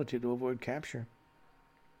mobility to avoid capture.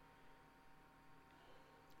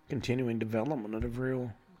 Continuing development of the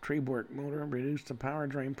virile Treework motor reduced the power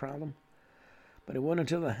drain problem, but it wasn't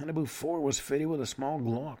until the Hannibal 4 was fitted with a small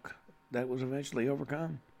Glock that was eventually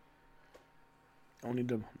overcome. Only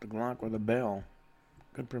the Glock with a bell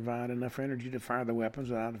could provide enough energy to fire the weapons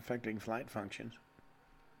without affecting flight functions.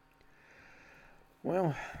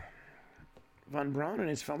 Well, Von Braun and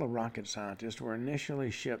his fellow rocket scientists were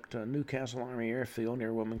initially shipped to Newcastle Army Airfield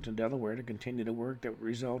near Wilmington, Delaware, to continue the work that would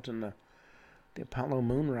result in the Apollo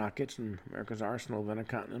moon rockets and America's arsenal of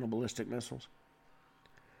intercontinental ballistic missiles.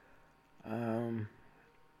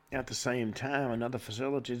 At the same time, another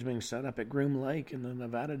facility is being set up at Groom Lake in the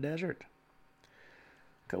Nevada desert.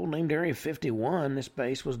 Codenamed Area 51, this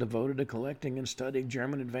base was devoted to collecting and studying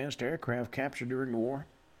German advanced aircraft captured during the war.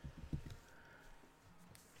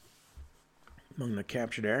 Among the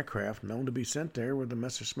captured aircraft known to be sent there were the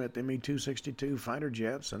Messerschmitt Me-262 fighter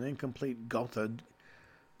jets, an incomplete Gotha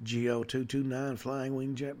GO-229 flying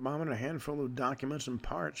wing jet bomber, and a handful of documents and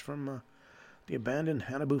parts from the abandoned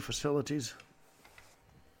Hannibal facilities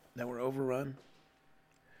that were overrun.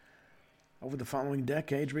 Over the following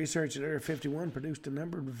decades, research at Area 51 produced a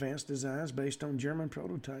number of advanced designs based on German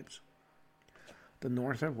prototypes. The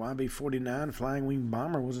Northrop YB-49 flying wing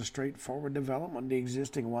bomber was a straightforward development of the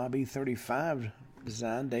existing YB-35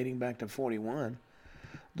 design dating back to 41,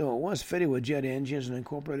 though it was fitted with jet engines and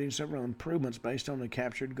incorporating several improvements based on the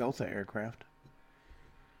captured Gotha aircraft.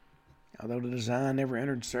 Although the design never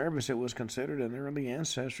entered service, it was considered an early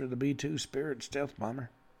ancestor of the B-2 Spirit stealth bomber.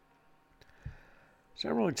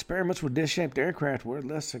 Several experiments with disc-shaped aircraft were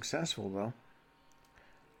less successful, though.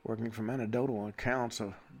 Working from anecdotal accounts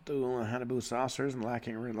of Thule and Hannibal saucers and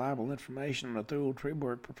lacking reliable information on the Thule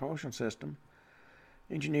Treework propulsion system,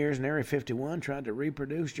 engineers in Area 51 tried to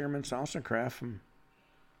reproduce German saucer craft from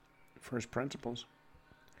first principles.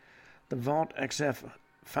 The Vought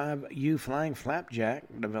XF-5U flying flapjack,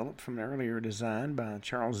 developed from an earlier design by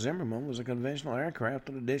Charles Zimmerman, was a conventional aircraft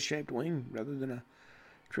with a disc-shaped wing rather than a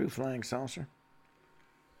true flying saucer.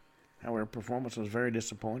 However, performance was very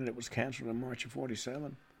disappointing. It was canceled in March of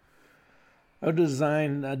 47.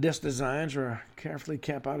 Disc designs were carefully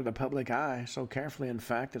kept out of the public eye, so carefully, in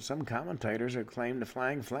fact, that some commentators have claimed the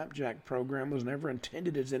Flying Flapjack program was never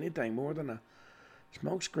intended as anything more than a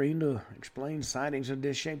smokescreen to explain sightings of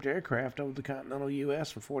disc-shaped aircraft over the continental U.S.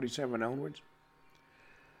 from 47 onwards.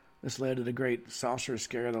 This led to the great saucer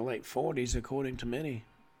scare of the late 40s, according to many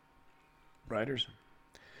writers.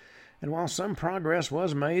 And while some progress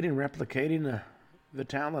was made in replicating the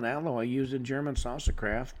Vitalen alloy used in German saucer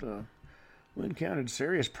craft, we encountered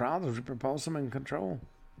serious problems with propulsion and control.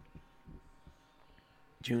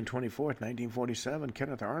 June 24, 1947,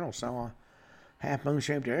 Kenneth Arnold saw a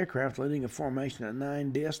half-moon-shaped aircraft leading a formation of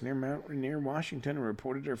 9 discs near Washington and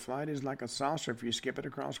reported their flight is like a saucer if you skip it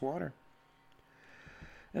across water.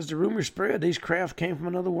 As the rumors spread, these craft came from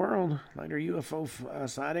another world. Later UFO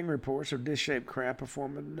sighting reports of disc-shaped craft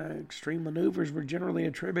performing extreme maneuvers were generally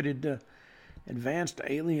attributed to advanced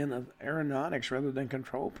alien aeronautics rather than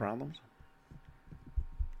control problems.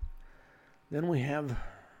 Then we have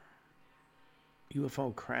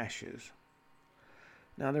UFO crashes.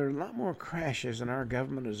 Now, there are a lot more crashes than our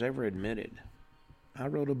government has ever admitted. I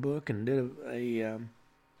wrote a book and did a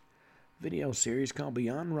video series called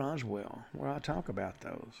Beyond Roswell, where I talk about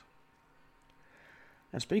those.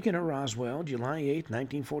 And speaking of Roswell, July 8,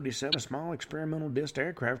 1947, a small experimental disc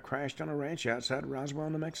aircraft crashed on a ranch outside Roswell,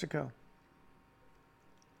 New Mexico.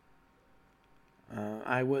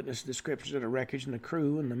 Eyewitness descriptions of the wreckage and the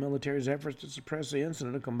crew and the military's efforts to suppress the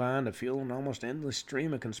incident have combined to fuel an almost endless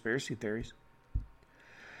stream of conspiracy theories.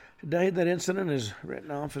 Today, that incident is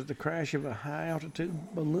written off as the crash of a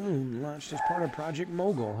high-altitude balloon launched as part of Project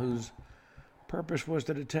Mogul, whose purpose was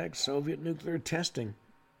to detect Soviet nuclear testing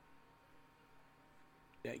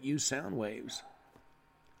that used sound waves.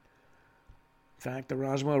 In fact, the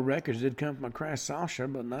Roswell wreckage did come from a crashed saucer,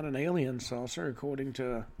 but not an alien saucer, according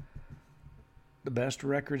to the best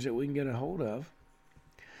records that we can get a hold of.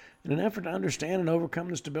 In an effort to understand and overcome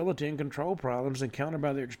the stability and control problems encountered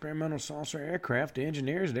by the experimental saucer aircraft, the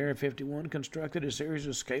engineers at Area 51 constructed a series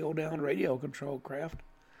of scaled-down radio control craft.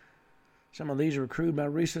 Some of these were crewed by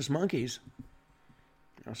rhesus monkeys.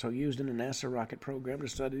 Also used in the NASA rocket program to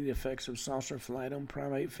study the effects of saucer flight on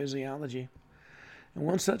primate physiology. And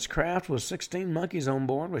one such craft with 16 monkeys on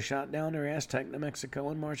board was shot down near Aztec, New Mexico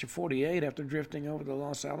in March of '48 after drifting over the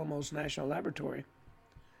Los Alamos National Laboratory.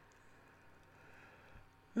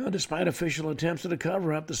 Well, despite official attempts at a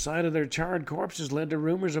cover-up, the sight of their charred corpses led to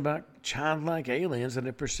rumors about childlike aliens that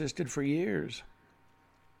had persisted for years.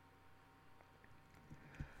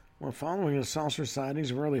 Well, following the saucer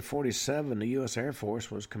sightings of early '47, the U.S. Air Force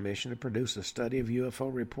was commissioned to produce a study of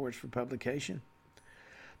UFO reports for publication.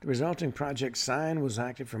 The resulting Project Sign was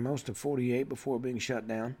active for most of '48 before being shut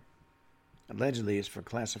down. Allegedly, it's for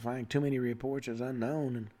classifying too many reports as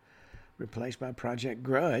unknown and replaced by Project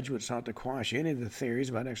Grudge, which sought to quash any of the theories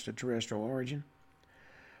about extraterrestrial origin.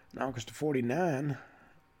 In August of '49,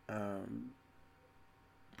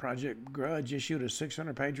 Project Grudge issued a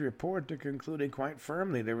 600-page report that concluded quite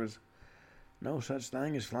firmly there was no such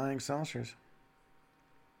thing as flying saucers.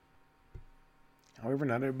 However,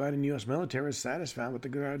 not everybody in the U.S. military was satisfied with the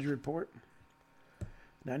Grudge report.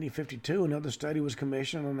 In 1952, another study was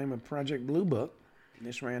commissioned on the name of Project Blue Book.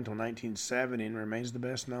 This ran until 1970 and remains the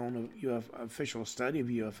best known official study of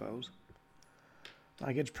UFOs.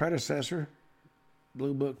 Like its predecessor,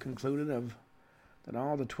 Blue Book concluded that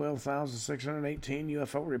all the 12,618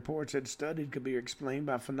 UFO reports it studied could be explained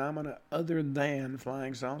by phenomena other than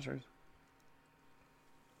flying saucers.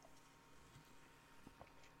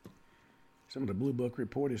 Some of the Blue Book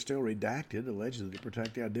report is still redacted, allegedly to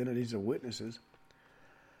protect the identities of witnesses.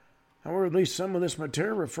 However, at least some of this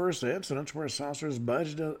material refers to incidents where saucers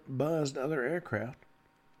buzzed other aircraft,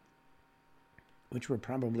 which were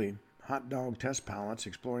probably hot dog test pilots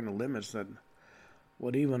exploring the limits that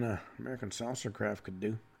what even an American saucer craft could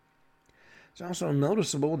do. It's also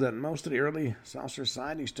noticeable that most of the early saucer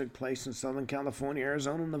sightings took place in Southern California,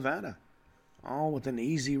 Arizona, and Nevada, all within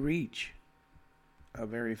easy reach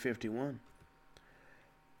of Area 51.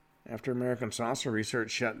 After American saucer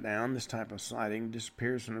research shut down, this type of sighting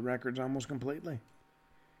disappears from the records almost completely.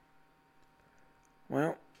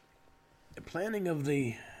 Well, the planning of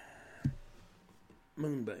the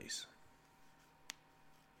moon base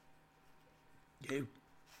gave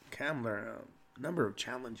Kamler a number of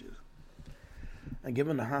challenges. And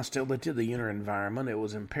given the hostility of the lunar environment, it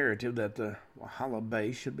was imperative that the Walhalla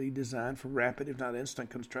base should be designed for rapid, if not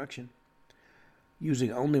instant, construction,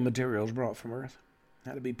 using only materials brought from Earth. It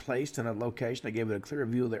had to be placed in a location that gave it a clear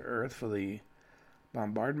view of the Earth for the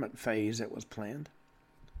bombardment phase that was planned.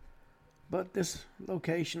 But this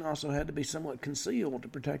location also had to be somewhat concealed to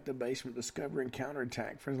protect the base from discovery and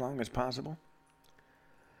counterattack for as long as possible.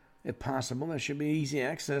 If possible, there should be easy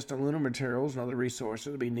access to lunar materials and other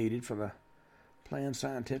resources to be needed for the planned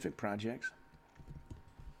scientific projects.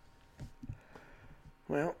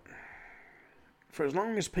 Well, for as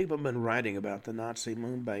long as people have been writing about the Nazi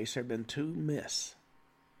moon base, there have been two myths.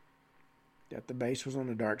 That the base was on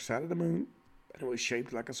the dark side of the moon, and it was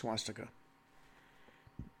shaped like a swastika.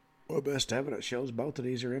 Well, best evidence shows both of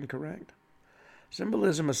these are incorrect.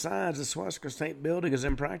 Symbolism aside, the swastika state building is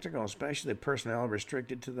impractical, especially personnel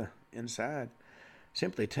restricted to the inside. It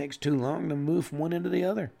simply takes too long to move from one end to the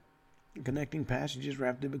other. Connecting passages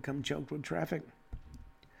rapidly become choked with traffic.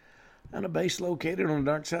 And a base located on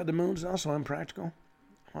the dark side of the moon is also impractical.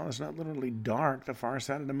 While it's not literally dark, the far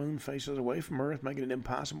side of the moon faces away from Earth, making it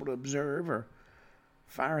impossible to observe or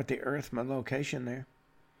fire at the Earth from a location there.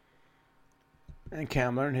 And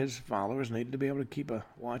Kamler and his followers needed to be able to keep a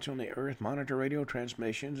watch on the Earth, monitor radio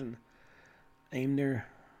transmissions, and aim their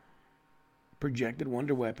projected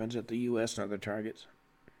wonder weapons at the U.S. and other targets.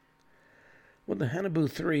 Well, the Haunebu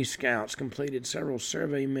 3 scouts completed several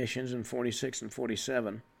survey missions in '46 and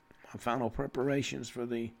 '47, final preparations for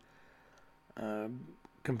the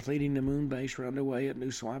completing the moon base were underway at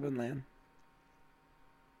New Swabenland.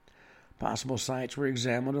 Possible sites were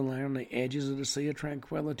examined along the edges of the Sea of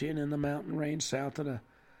Tranquility and in the mountain range south of the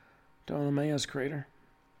Ptolemaeus crater.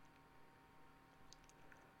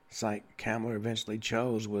 The site Kamler eventually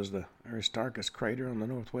chose was the Aristarchus crater on the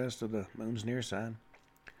northwest of the moon's near side.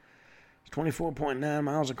 It's 24.9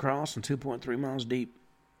 miles across and 2.3 miles deep.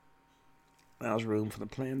 Allows room for the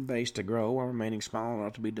planned base to grow while remaining small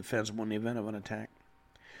enough to be defensible in the event of an attack.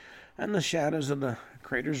 And the shadows of the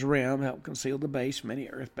crater's rim help conceal the base from any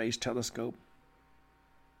Earth-based telescope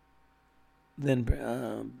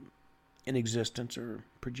then in existence or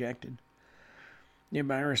projected.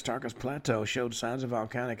 Nearby Aristarchus Plateau showed signs of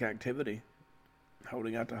volcanic activity,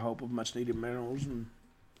 holding out the hope of much-needed minerals and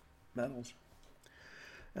metals.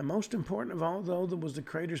 And most important of all, though, was the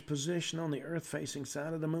crater's position on the Earth-facing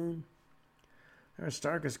side of the moon.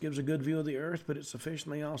 Aristarchus gives a good view of the Earth, but it's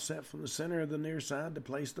sufficiently offset from the center of the near side to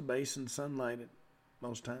place the base in sunlight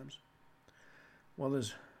most times. Well,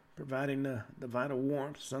 as providing the vital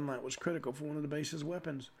warmth, sunlight was critical for one of the base's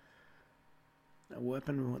weapons. A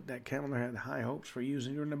weapon that Campbell had high hopes for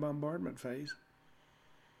using during the bombardment phase.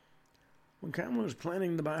 When Campbell was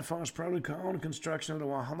planning the Bifrost protocol and construction of the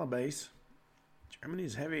Walhalla base,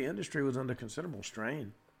 Germany's heavy industry was under considerable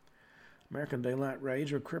strain. American daylight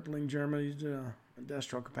raids were crippling Germany's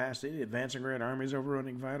industrial capacity, advancing Red armies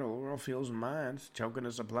overrunning vital oil fields and mines, choking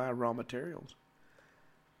the supply of raw materials.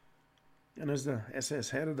 And as the SS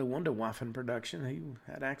head of the Wunderwaffen production,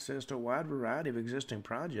 he had access to a wide variety of existing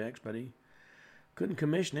projects, but he couldn't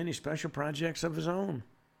commission any special projects of his own.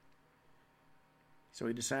 So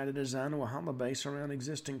he decided to design a Walhalla base around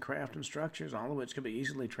existing craft and structures, all of which could be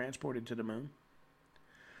easily transported to the moon.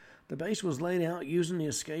 The base was laid out using the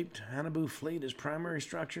escaped Haunebu fleet as primary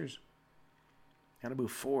structures. Haunebu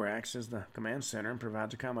 4 acts as the command center and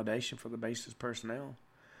provides accommodation for the base's personnel.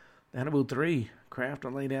 The Haunebu 3 craft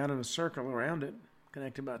are laid out in a circle around it,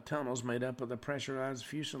 connected by tunnels made up of the pressurized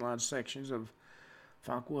fuselage sections of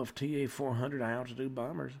Focke-Wulf TA-400 high-altitude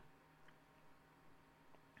bombers.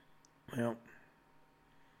 Well,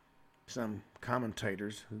 some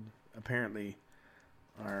commentators who apparently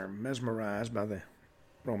are mesmerized by the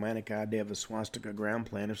romantic idea of the swastika ground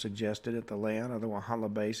plan have suggested that the layout of the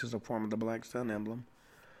Walhalla base is a form of the Black Sun emblem.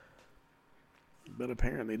 But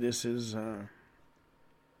apparently this is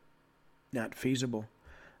not feasible.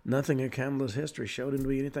 Nothing in Campbell's history showed him to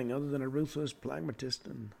be anything other than a ruthless pragmatist,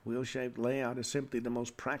 and wheel-shaped layout is simply the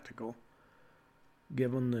most practical,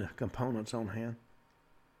 given the components on hand.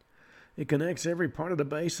 It connects every part of the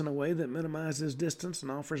base in a way that minimizes distance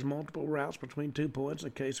and offers multiple routes between 2 points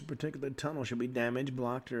in case a particular tunnel should be damaged,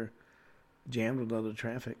 blocked, or jammed with other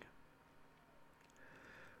traffic.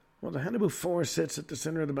 Well, the Haunebu 4 sits at the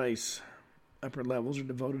center of the base. Upper levels are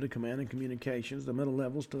devoted to command and communications, the middle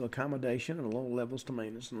levels to accommodation, and the lower levels to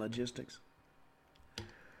maintenance and logistics.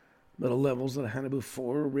 Middle levels of the Haunebu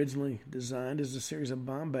 4 were originally designed as a series of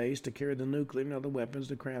bomb bays to carry the nuclear and other weapons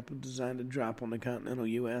the craft was designed to drop on the continental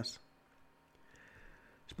U.S.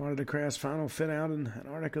 As part of the craft's final fit-out in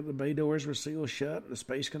Antarctica, the bay doors were sealed shut and the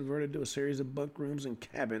space converted to a series of bunk rooms and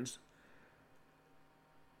cabins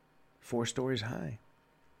 4 stories high.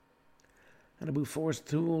 Haunebu 4's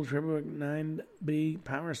dual Triple 9B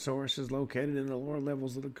power source is located in the lower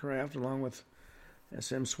levels of the craft, along with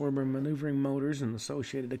SM Swerber maneuvering motors and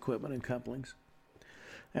associated equipment and couplings.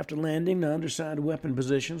 After landing, the underside weapon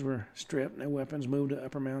positions were stripped and their weapons moved to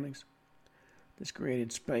upper mountings. This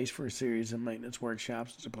created space for a series of maintenance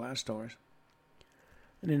workshops and supply stores.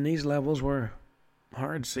 And in these levels were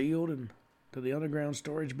hard sealed and to the underground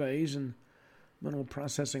storage bays and mineral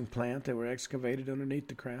processing plant that were excavated underneath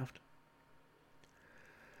the craft.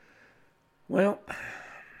 Well,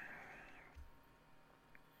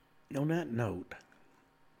 on that note,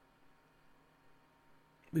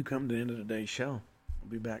 we've come to the end of today's show. We'll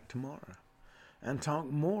be back tomorrow and talk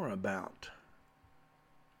more about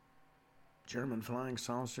German flying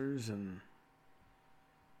saucers and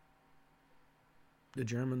the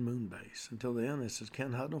German moon base. Until then, this is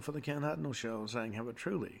Ken Hudnall for the Ken Hudnall Show saying have a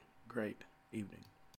truly great evening.